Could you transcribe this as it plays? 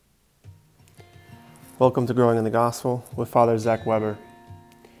Welcome to Growing in the Gospel with Father Zach Weber.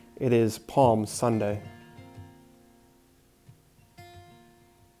 It is Palm Sunday.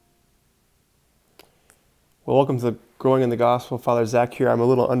 Well, welcome to Growing in the Gospel. Father Zach here. I'm a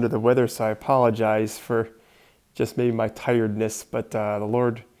little under the weather, so I apologize for just maybe my tiredness, but the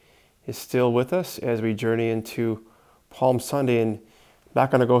Lord is still with us as we journey into Palm Sunday, and I'm not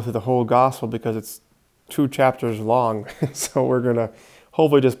going to go through the whole Gospel because it's 2 chapters long, so we're going to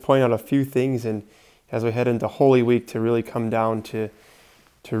hopefully just point out a few things, and as we head into Holy Week to really come down to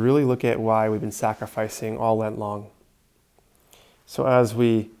really look at why we've been sacrificing all Lent long. So as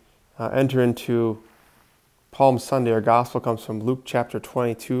we enter into Palm Sunday, our Gospel comes from Luke chapter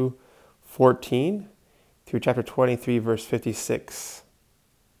 22:14 through chapter 23, verse 56.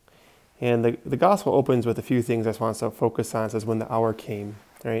 And the Gospel opens with a few things I just want us to focus on. It says, when the hour came,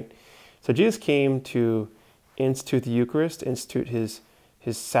 right? So Jesus came to institute the Eucharist, institute his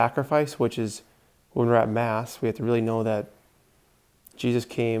sacrifice, which is when we're at Mass, we have to really know that Jesus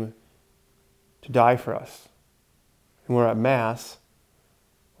came to die for us. And when we're at Mass,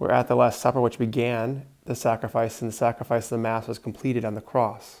 we're at the Last Supper, which began the sacrifice, and the sacrifice of the Mass was completed on the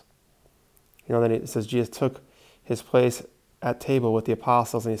cross. Then it says Jesus took his place at table with the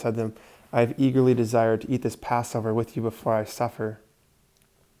apostles, and he said to them, I have eagerly desired to eat this Passover with you before I suffer.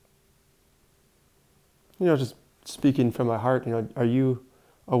 Just speaking from my heart, are you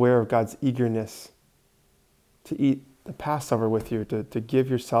aware of God's eagerness to eat the Passover with you, to give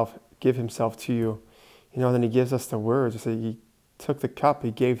himself to you? Then he gives us the words. He took the cup, he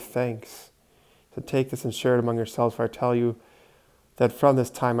gave thanks. To take this and share it among yourselves, for I tell you that from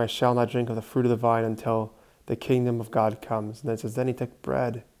this time I shall not drink of the fruit of the vine until the kingdom of God comes. And then it says, then he took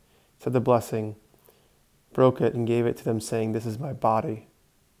bread, said the blessing, broke it, and gave it to them, saying, this is my body.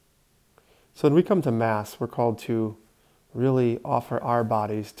 So when we come to Mass, we're called to really offer our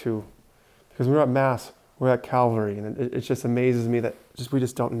bodies to, because when we're at Mass, we're at Calvary, and it just amazes me that we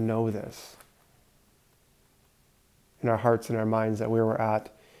just don't know this in our hearts and our minds, that where we're at.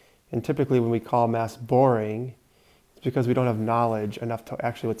 And typically when we call Mass boring, it's because we don't have knowledge enough to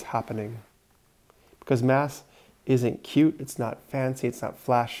actually what's happening. Because Mass isn't cute, it's not fancy, it's not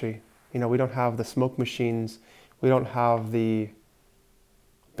flashy. We don't have the smoke machines, we don't have the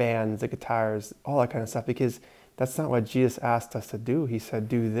bands, the guitars, all that kind of stuff, because that's not what Jesus asked us to do. He said,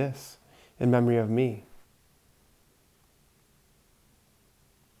 do this in memory of me.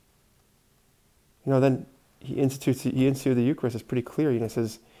 Then he instituted the Eucharist. It's pretty clear. It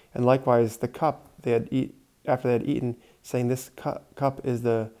says, and likewise the cup after they had eaten, saying, this cup is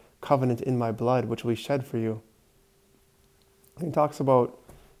the covenant in my blood, which will be shed for you. And he talks about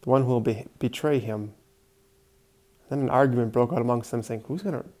the one who will betray him. Then an argument broke out amongst them, saying, who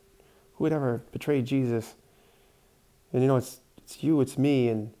would ever betray Jesus? And it's you, it's me,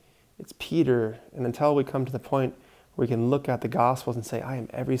 and it's Peter. And until we come to the point where we can look at the Gospels and say, I am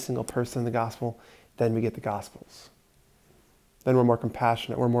every single person in the Gospel, then we get the Gospels. Then we're more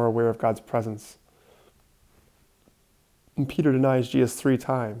compassionate, we're more aware of God's presence. And Peter denies Jesus 3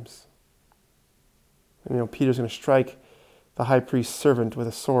 times. And Peter's going to strike the high priest's servant with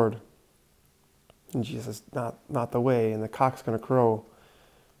a sword. And Jesus says, not the way. And the cock's going to crow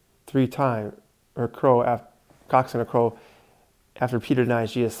 3 times, cock's going to crow after Peter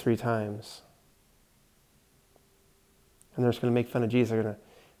denies Jesus 3 times. And they're just going to make fun of Jesus.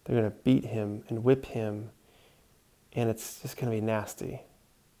 They're going to beat him and whip him. And it's just going to be nasty.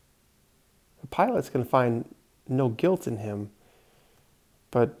 Pilate's going to find no guilt in him.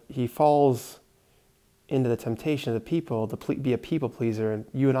 But he falls into the temptation of the people to be a people pleaser. And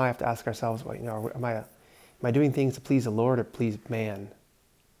you and I have to ask ourselves, am I doing things to please the Lord or please man?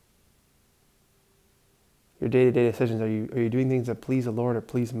 Your day-to-day decisions, are you doing things that please the Lord or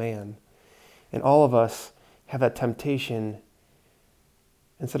please man? And all of us have that temptation.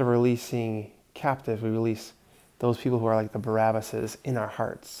 Instead of releasing captives, we release those people who are like the Barabbases in our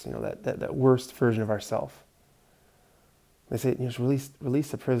hearts, that worst version of ourselves. They say, just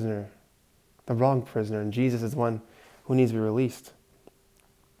release the prisoner, the wrong prisoner, and Jesus is the one who needs to be released.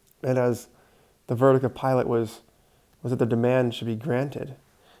 And as the verdict of Pilate was that the demand should be granted,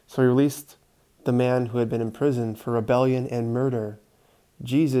 so he released the man who had been imprisoned for rebellion and murder.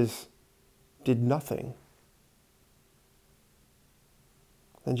 Jesus did nothing.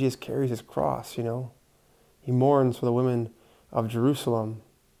 Then Jesus carries his cross, He mourns for the women of Jerusalem.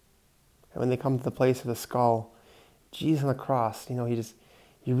 And when they come to the place of the skull, Jesus on the cross,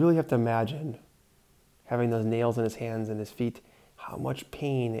 you really have to imagine having those nails in his hands and his feet, how much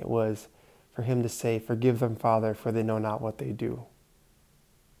pain it was for him to say, forgive them, Father, for they know not what they do.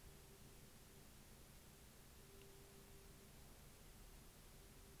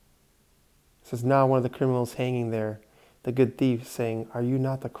 says, now one of the criminals hanging there, the good thief, saying, are you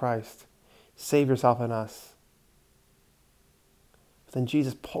not the Christ? Save yourself and us. But then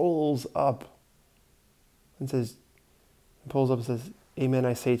Jesus pulls up and says, amen,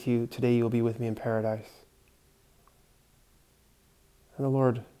 I say to you, today you will be with me in paradise. And the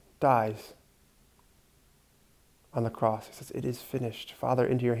Lord dies on the cross. He says, it is finished. Father,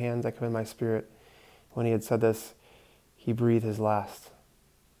 into your hands I commend my spirit. When he had said this, he breathed his last.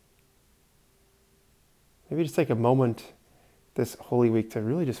 Maybe just take a moment this Holy Week to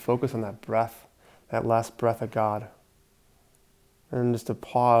really just focus on that breath, that last breath of God. And just to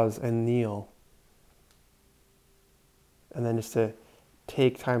pause and kneel. And then just to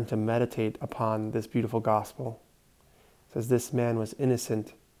take time to meditate upon this beautiful gospel. It says, this man was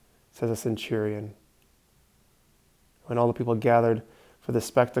innocent, says a centurion. When all the people gathered for the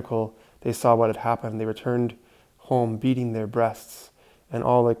spectacle, they saw what had happened. They returned home beating their breasts, and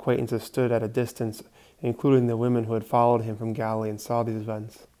all the acquaintances stood at a distance, including the women who had followed him from Galilee and saw these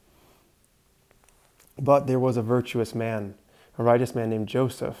events. But there was a virtuous man, a righteous man named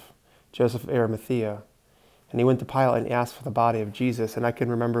Joseph of Arimathea, and he went to Pilate and asked for the body of Jesus. And I can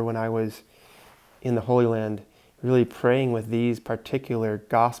remember when I was in the Holy Land, really praying with these particular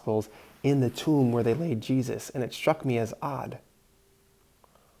Gospels in the tomb where they laid Jesus, and it struck me as odd.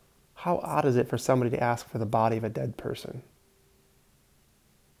 How odd is it for somebody to ask for the body of a dead person?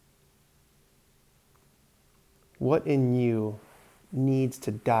 What in you needs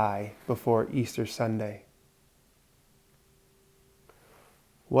to die before Easter Sunday?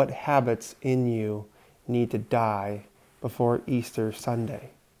 What habits in you need to die before Easter Sunday?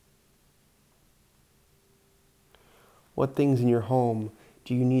 What things in your home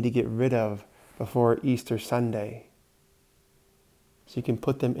do you need to get rid of before Easter Sunday? So you can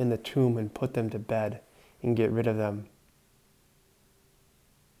put them in the tomb and put them to bed and get rid of them.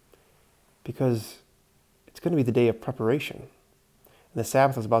 Because it's going to be the day of preparation. And the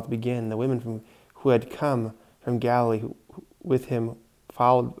Sabbath was about to begin. The women who had come from Galilee with him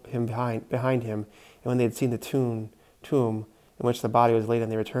followed him behind him. And when they had seen the tomb in which the body was laid,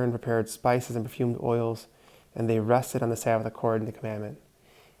 and they returned, prepared spices and perfumed oils, and they rested on the Sabbath according to the commandment.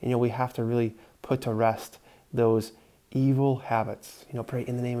 And we have to really put to rest those evil habits. Pray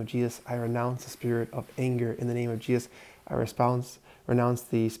in the name of Jesus. I renounce the spirit of anger. In the name of Jesus, I renounce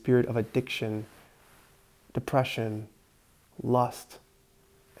the spirit of addiction, depression, lust,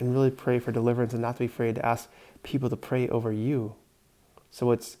 and really pray for deliverance and not to be afraid to ask people to pray over you.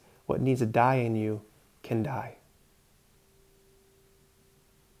 So it's what needs to die in you can die.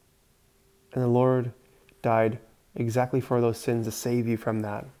 And the Lord died exactly for those sins to save you from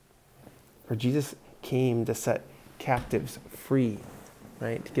that. For Jesus came to set captives free,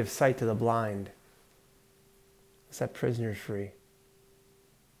 right? To give sight to the blind, to set prisoners free.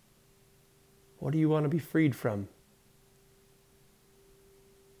 What do you want to be freed from?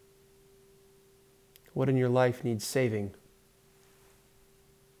 What in your life needs saving?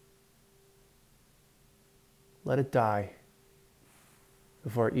 Let it die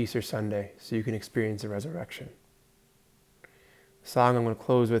before Easter Sunday so you can experience the resurrection. The song I'm going to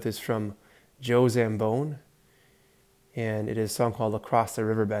close with is from Joe Zambone, and it is a song called Across the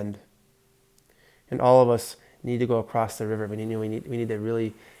River Bend. And all of us need to go across the river. We need to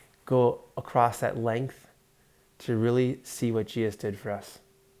really go across that length to really see what Jesus did for us.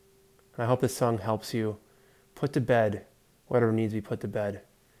 And I hope this song helps you put to bed whatever needs to be put to bed,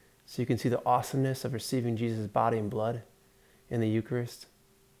 so you can see the awesomeness of receiving Jesus' body and blood in the Eucharist,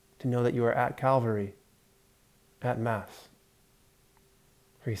 to know that you are at Calvary, at Mass,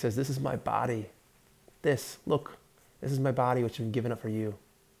 where he says, this is my body. This is my body which has been given up for you.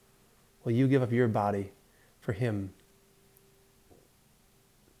 Will you give up your body for him?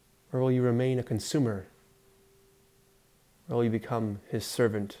 Or will you remain a consumer? Or will you become his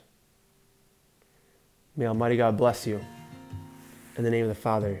servant? May Almighty God bless you. In the name of the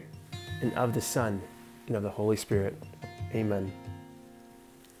Father, and of the Son, and of the Holy Spirit. Amen.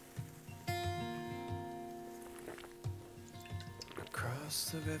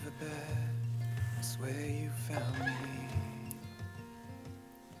 Across the riverbed, that's where you found me.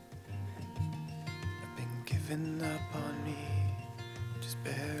 I've been giving up on me, just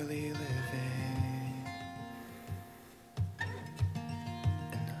barely living.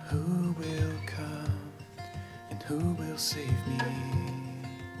 And who will come, and who will save me?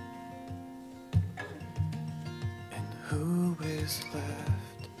 And who is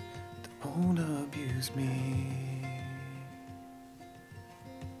left that won't abuse me?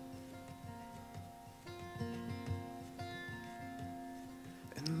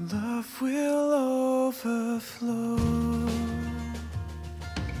 And love will overflow.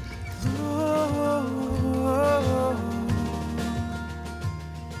 Lord,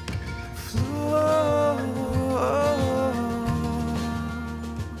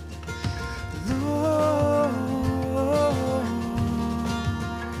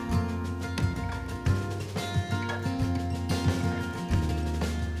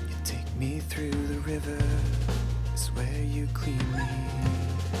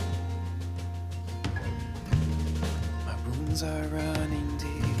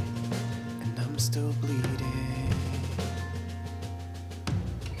 still bleeding.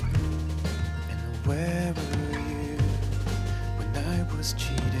 And where were you when I was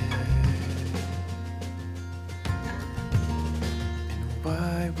cheated? And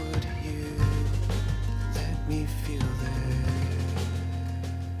why would you let me feel this?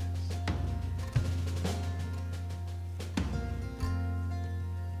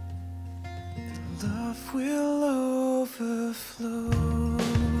 And love will overflow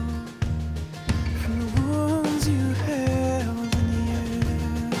from the wounds you held in you.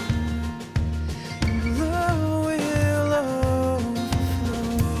 And love will overflow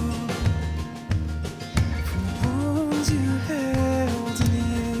from the wounds you held in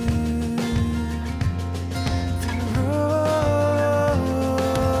you. They're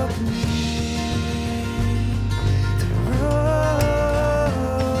opening. They're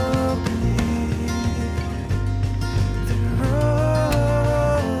opening. They're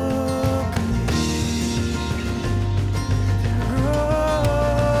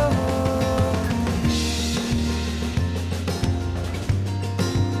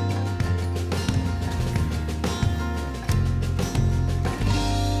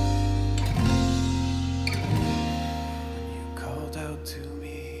You called out to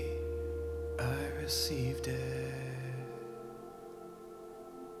me, I received it.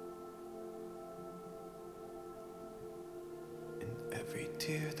 And every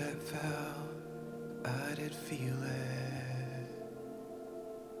tear that fell, I did feel it.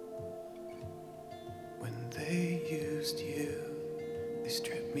 When they used you, they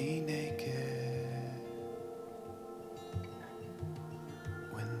stripped me naked.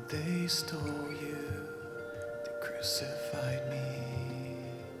 When they stole you, they crucified me.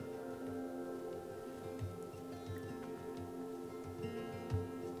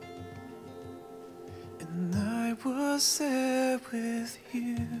 And I was there with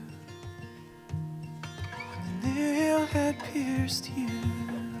you when the nail had pierced you.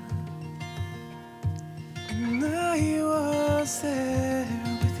 And I was there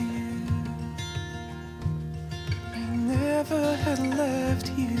with you. I never had left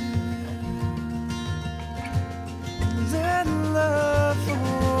you. And let love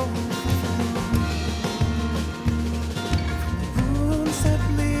overflow from the wounds that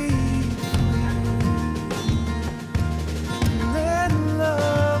bleed for you. And let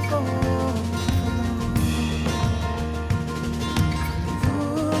love overflow from the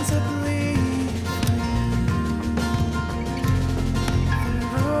wounds that bleed for you.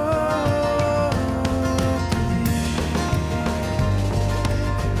 They're opening.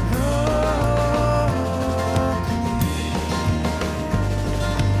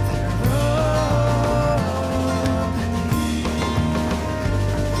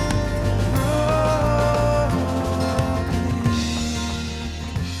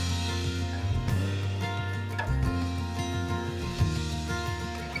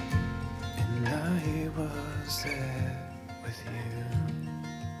 And I was there with you.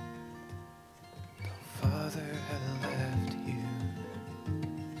 The Father had left you.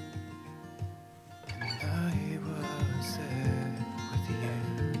 And I was there with you.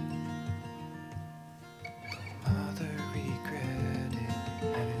 The Mother regretted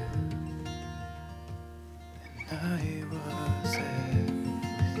you. And I was there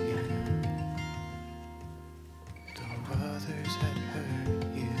with you. Though others had hurt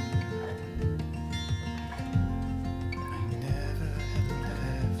you, I never had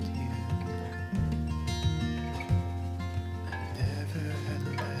left you. I never had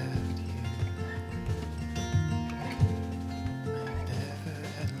left you. I never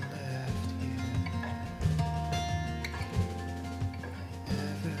had left you. I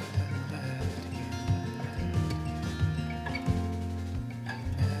never had left you. I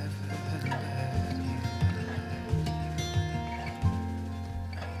never had left you.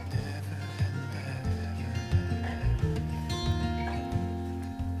 I never had left you.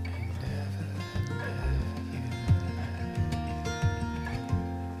 I never had left you.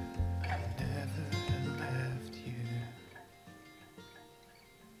 I never had left you.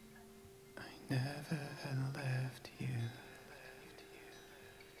 I never